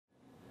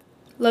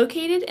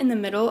Located in the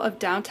middle of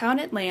downtown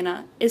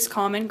Atlanta is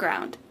Common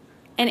Ground,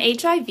 an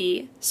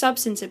HIV,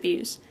 substance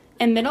abuse,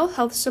 and mental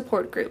health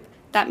support group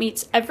that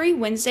meets every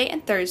Wednesday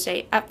and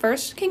Thursday at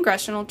First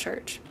Congressional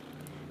Church.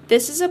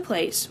 This is a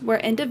place where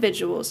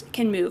individuals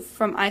can move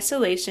from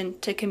isolation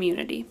to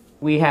community.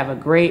 We have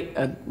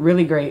a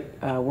really great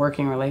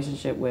working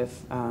relationship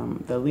with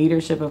the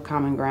leadership of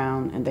Common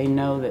Ground, and they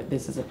know that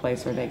this is a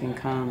place where they can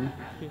come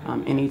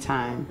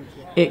anytime.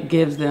 It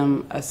gives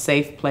them a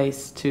safe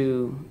place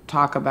to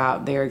talk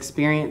about their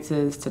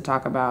experiences, to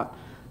talk about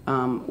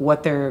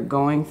what they're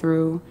going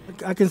through.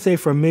 I can say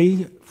for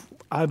me,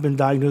 I've been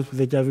diagnosed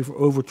with HIV for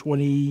over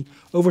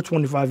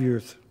 25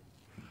 years.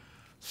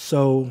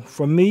 So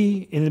for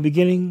me, in the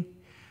beginning,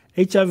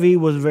 HIV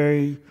was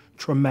very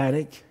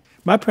traumatic.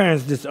 My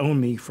parents disowned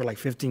me for like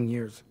 15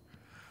 years.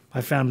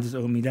 My family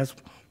disowned me. That's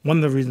one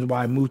of the reasons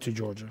why I moved to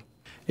Georgia.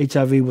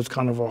 HIV was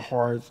kind of a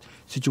hard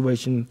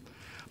situation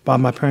by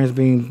my parents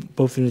being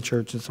both in the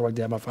church and stuff like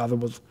that. My father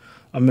was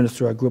a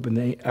minister. I grew up in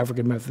the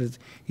African Methodist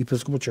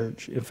Episcopal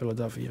Church in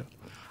Philadelphia.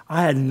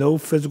 I had no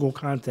physical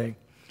contact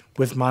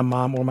with my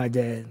mom or my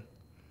dad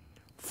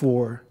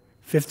for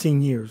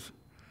 15 years.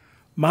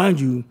 Mind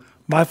you,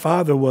 my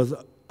father was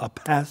a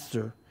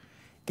pastor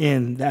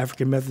in the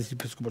African Methodist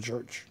Episcopal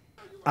Church.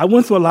 I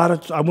went through a lot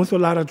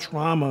of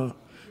trauma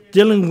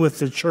dealing with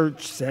the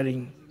church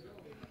setting,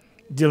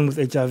 dealing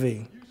with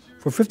HIV.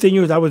 For 15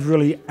 years, I was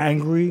really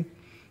angry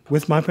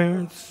with my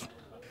parents.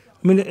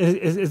 I mean,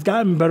 it's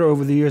gotten better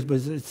over the years,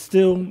 but it's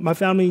still, my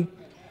family,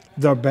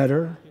 they're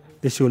better.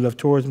 They show love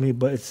towards me,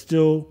 but it's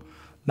still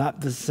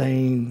not the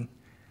same.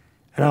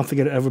 And I don't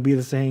think it'll ever be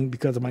the same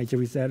because of my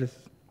HIV status.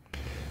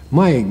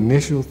 My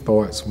initial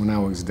thoughts when I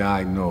was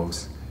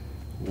diagnosed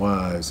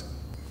was,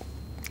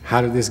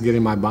 how did this get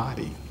in my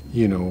body?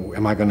 You know,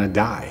 am I gonna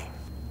die?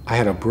 I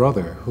had a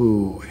brother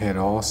who had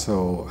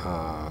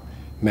also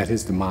met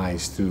his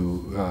demise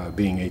through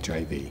being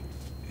HIV.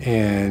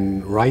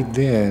 And right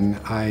then,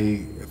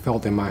 I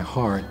felt in my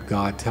heart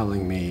God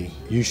telling me,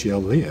 you shall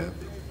live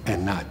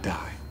and not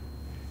die,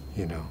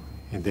 you know.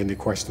 And then the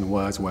question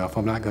was, well, if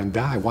I'm not gonna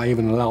die, why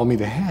even allow me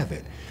to have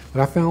it?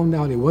 But I found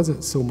out it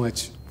wasn't so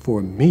much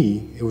for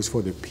me, it was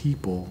for the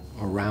people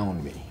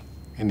around me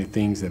and the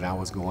things that I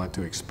was going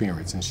to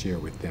experience and share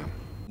with them.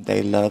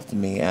 They loved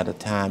me at a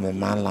time in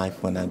my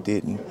life when I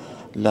didn't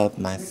love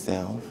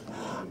myself.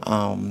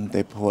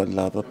 They poured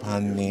love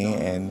upon me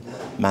and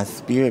my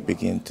spirit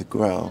began to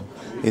grow.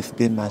 It's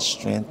been my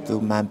strength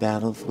through my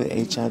battles with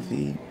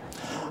HIV.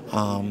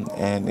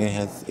 And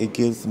it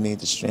gives me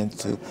the strength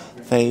to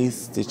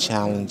face the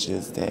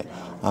challenges that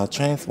a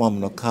trans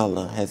woman of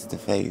color has to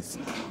face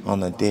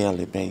on a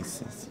daily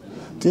basis.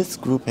 This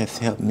group has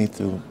helped me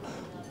through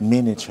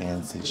many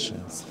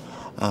transitions.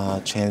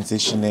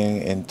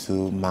 Transitioning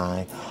into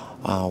my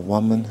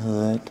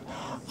womanhood,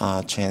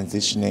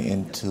 transitioning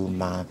into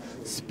my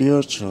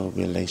spiritual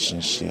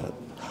relationship,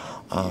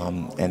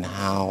 and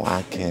how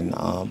I can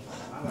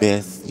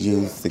best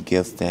use the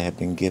gifts that have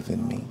been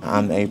given me.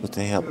 I'm able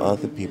to help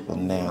other people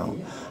now.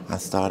 I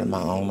started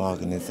my own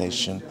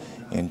organization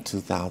in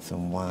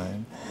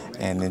 2001,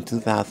 and in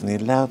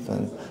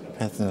 2011,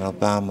 President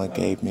Obama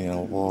gave me an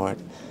award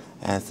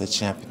as a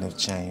champion of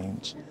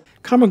change.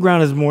 Common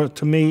Ground is more,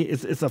 to me,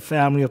 it's a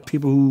family of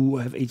people who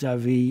have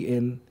HIV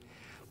and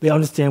they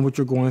understand what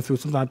you're going through.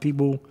 Sometimes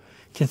people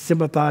can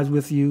sympathize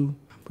with you,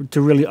 but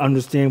to really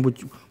understand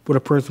what a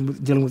person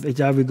dealing with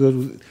HIV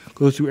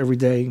goes through every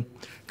day.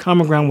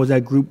 Common Ground was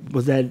that group,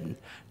 was that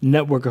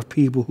network of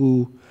people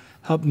who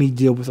helped me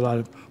deal with a lot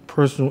of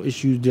personal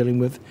issues dealing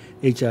with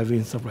HIV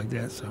and stuff like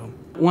that. So,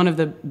 one of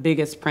the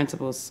biggest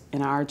principles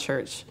in our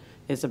church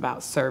is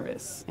about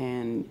service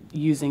and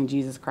using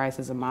Jesus Christ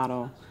as a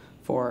model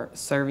for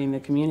serving the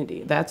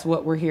community. That's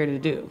what we're here to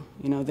do.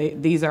 You know,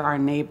 these are our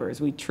neighbors.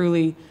 We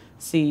truly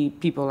see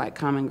people like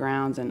Common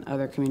Grounds and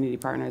other community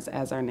partners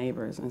as our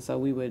neighbors, and so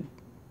we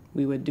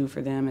would do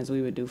for them as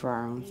we would do for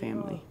our own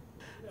family.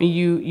 I mean,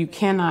 you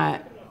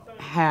cannot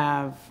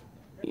have,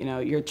 you know,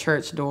 your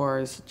church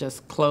doors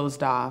just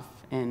closed off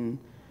and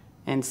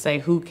say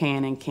who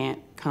can and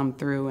can't come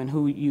through and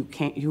who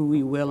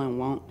we will and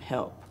won't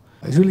help.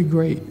 It's really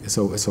great. It's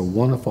a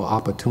wonderful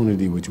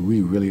opportunity which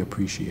we really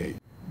appreciate.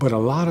 But a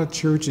lot of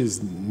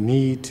churches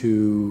need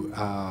to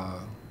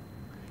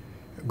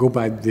go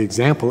by the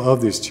example of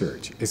this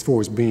church as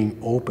far as being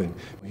open.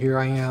 Here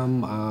I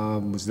am,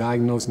 was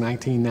diagnosed in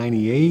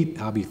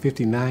 1998. I'll be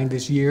 59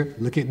 this year.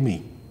 Look at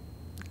me.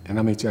 And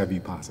I'm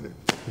HIV positive,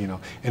 you know,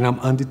 and I'm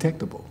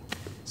undetectable.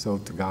 So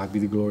to God be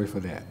the glory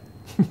for that.